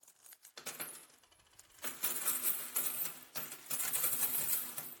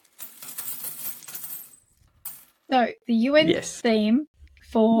So the UN Yes. theme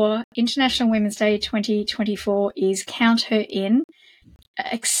for International Women's Day 2024 is Count Her In,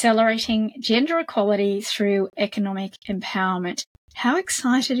 accelerating gender equality through economic empowerment. How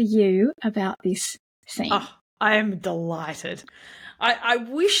excited are you about this theme? Oh, I am delighted. I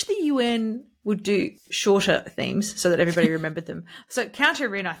wish the UN would do shorter themes so that everybody remembered them. So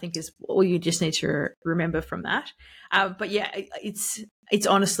counter in, I think, is all you just need to remember from that. But yeah, it's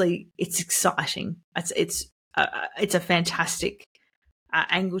honestly, it's exciting. It's a fantastic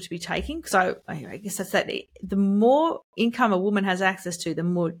angle to be taking. So I guess that's that. The more income a woman has access to, the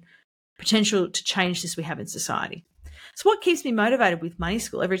more potential to change this we have in society. So what keeps me motivated with Money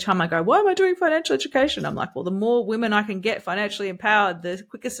School? Every time I go, why am I doing financial education? I'm like, well, the more women I can get financially empowered, the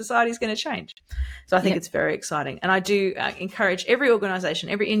quicker society is going to change. So I think it's very exciting. And I do encourage every organisation,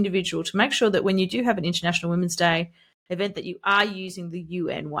 every individual to make sure that when you do have an International Women's Day event, that you are using the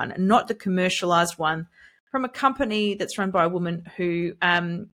UN one and not the commercialised one from a company that's run by a woman who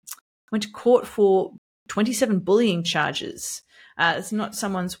went to court for 27 bullying charges. It's not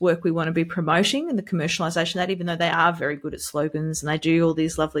someone's work we want to be promoting in the commercialisation of that, even though they are very good at slogans and they do all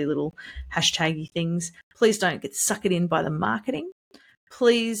these lovely little hashtaggy things. Please don't get sucked in by the marketing.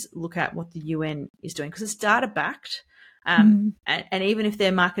 Please look at what the UN is doing because it's data-backed. And even if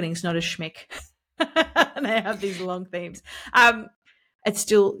their marketing's not a schmick and they have these long themes, it's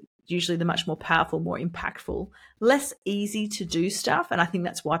still usually the much more powerful, more impactful, less easy to do stuff. And I think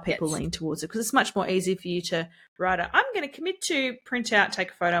that's why people lean towards it because it's much more easy for you to write I'm going to commit to print out,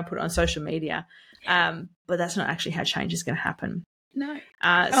 take a photo and put it on social media. But that's not actually how change is going to happen. No.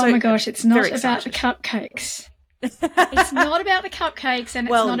 Oh my gosh, it's not about the cupcakes. It's not about the cupcakes and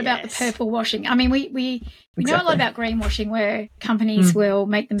it's not about the purple washing. I mean, we know a lot about greenwashing where companies will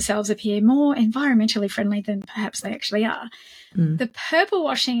make themselves appear more environmentally friendly than perhaps they actually are. The purple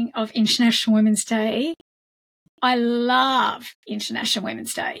washing of International Women's Day, I love International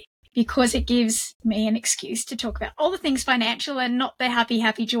Women's Day because it gives me an excuse to talk about all the things financial and not the happy,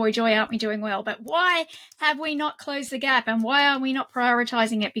 happy, joy, aren't we doing well? But why have we not closed the gap and why are we not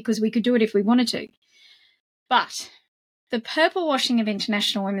prioritising it? Because we could do it if we wanted to. But the purple washing of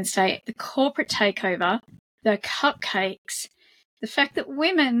International Women's Day, the corporate takeover, the cupcakes, the fact that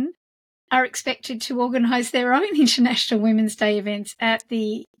women are expected to organise their own International Women's Day events at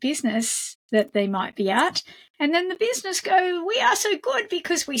the business that they might be at, and then the business go, we are so good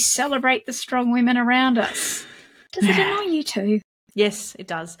because we celebrate the strong women around us. Does it annoy you too? Yes, it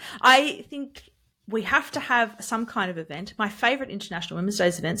does. I think we have to have some kind of event. My favourite International Women's Day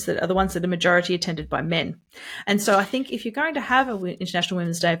events that are the ones that are majority attended by men. And so I think if you're going to have an International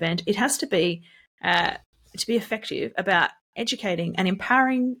Women's Day event, it has to be effective about educating and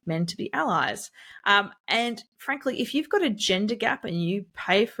empowering men to be allies. And frankly, if you've got a gender gap and you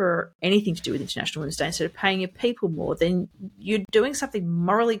pay for anything to do with International Women's Day instead of paying your people more, then you're doing something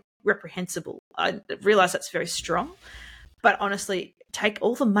morally reprehensible. I realise that's very strong, but honestly, take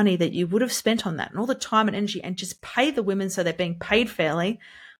all the money that you would have spent on that and all the time and energy and just pay the women so they're being paid fairly.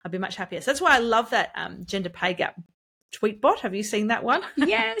 I'd be much happier. So that's why I love that gender pay gap tweet bot. Have you seen that one?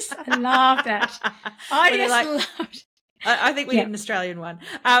 Yes, I love that. I just loved. I think we need an Australian one,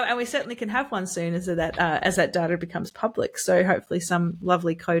 and we certainly can have one soon as that data becomes public. So hopefully some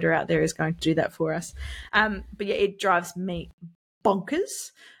lovely coder out there is going to do that for us. But yeah, it drives me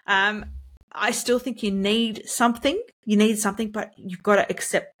bonkers. I still think you need something. But you've got to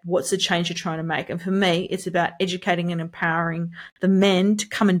accept what's the change you're trying to make. And for me, it's about educating and empowering the men to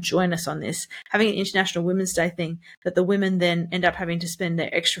come and join us on this. Having an International Women's Day thing that the women then end up having to spend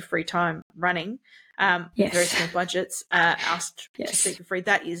their extra free time running, very small budgets, asked to speak for free.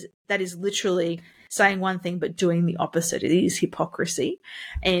 That is literally saying one thing but doing the opposite. It is hypocrisy.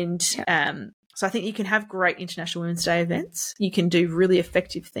 And so I think you can have great International Women's Day events. You can do really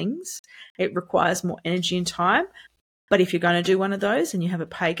effective things. It requires more energy and time. But if you're going to do one of those and you have a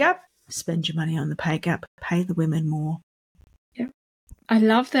pay gap, spend your money on the pay gap. Pay the women more. Yeah. I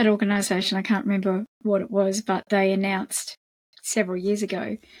love that organisation. I can't remember what it was, but they announced several years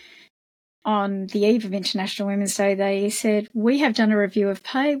ago on the eve of International Women's Day, they said, we have done a review of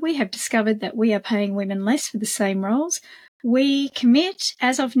pay. We have discovered that we are paying women less for the same roles. We commit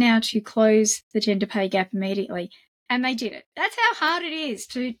as of now to close the gender pay gap immediately. And they did it. That's how hard it is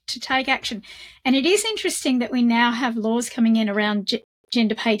to take action. And it is interesting that we now have laws coming in around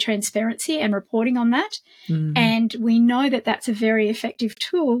gender pay transparency and reporting on that. Mm-hmm. And we know that that's a very effective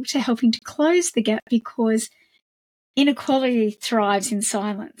tool to helping to close the gap because inequality thrives in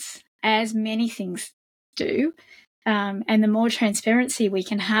silence, as many things do. And the more transparency we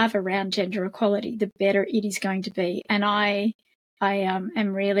can have around gender equality, the better it is going to be. And I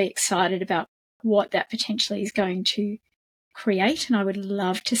am really excited about what that potentially is going to create. And I would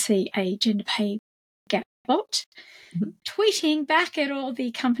love to see a gender pay gap bot tweeting back at all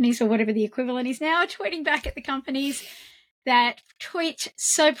the companies, or whatever the equivalent is now, tweeting back at the companies that tweet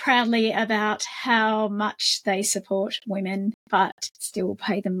so proudly about how much they support women but still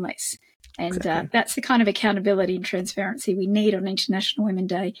pay them less. And that's the kind of accountability and transparency we need on International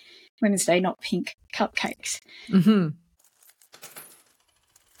Women's Day, not pink cupcakes.